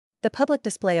The public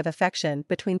display of affection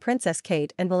between Princess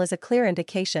Kate and Will is a clear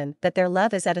indication that their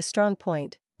love is at a strong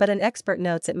point, but an expert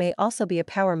notes it may also be a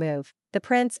power move. The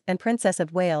Prince and Princess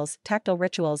of Wales' tactile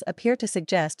rituals appear to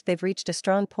suggest they've reached a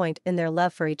strong point in their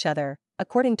love for each other.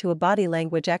 According to a body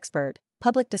language expert,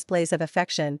 public displays of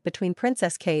affection between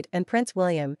Princess Kate and Prince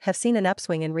William have seen an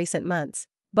upswing in recent months,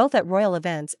 both at royal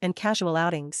events and casual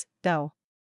outings, though.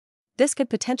 This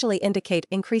could potentially indicate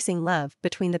increasing love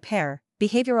between the pair.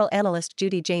 Behavioral analyst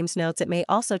Judy James notes it may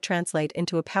also translate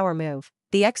into a power move.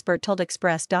 The expert told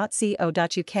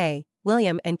express.co.uk,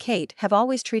 William and Kate have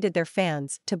always treated their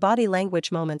fans to body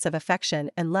language moments of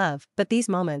affection and love, but these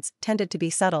moments tended to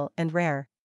be subtle and rare.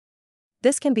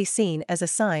 This can be seen as a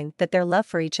sign that their love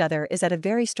for each other is at a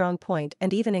very strong point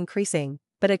and even increasing,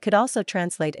 but it could also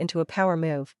translate into a power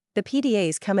move. The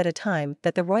PDAs come at a time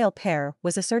that the royal pair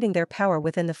was asserting their power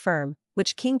within the firm,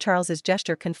 which King Charles's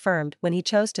gesture confirmed when he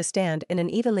chose to stand in an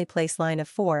evenly placed line of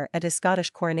 4 at his Scottish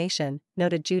coronation,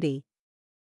 noted Judy.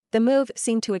 The move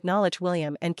seemed to acknowledge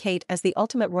William and Kate as the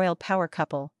ultimate royal power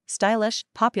couple, stylish,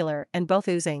 popular, and both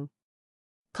oozing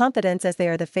confidence as they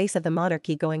are the face of the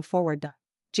monarchy going forward.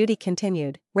 Judy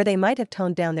continued, where they might have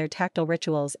toned down their tactile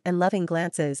rituals and loving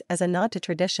glances as a nod to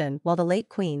tradition while the late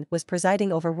Queen was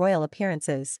presiding over royal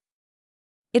appearances.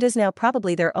 It is now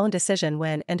probably their own decision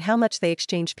when and how much they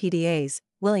exchange PDAs.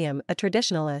 William, a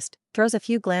traditionalist, throws a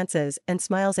few glances and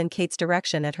smiles in Kate's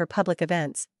direction at her public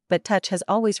events, but touch has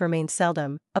always remained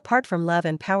seldom. Apart from love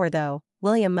and power though,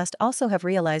 William must also have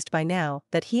realized by now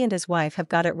that he and his wife have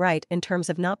got it right in terms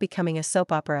of not becoming a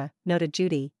soap opera, noted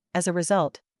Judy. As a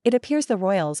result, it appears the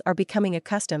royals are becoming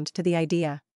accustomed to the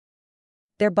idea.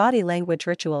 Their body language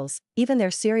rituals, even their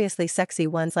seriously sexy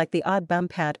ones like the odd bum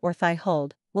pat or thigh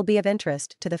hold, will be of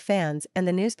interest to the fans and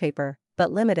the newspaper,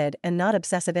 but limited and not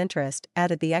obsessive interest,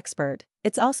 added the expert.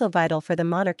 It's also vital for the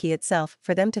monarchy itself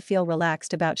for them to feel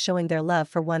relaxed about showing their love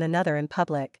for one another in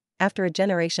public. After a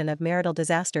generation of marital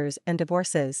disasters and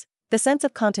divorces, the sense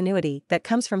of continuity that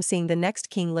comes from seeing the next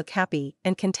king look happy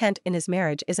and content in his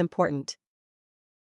marriage is important.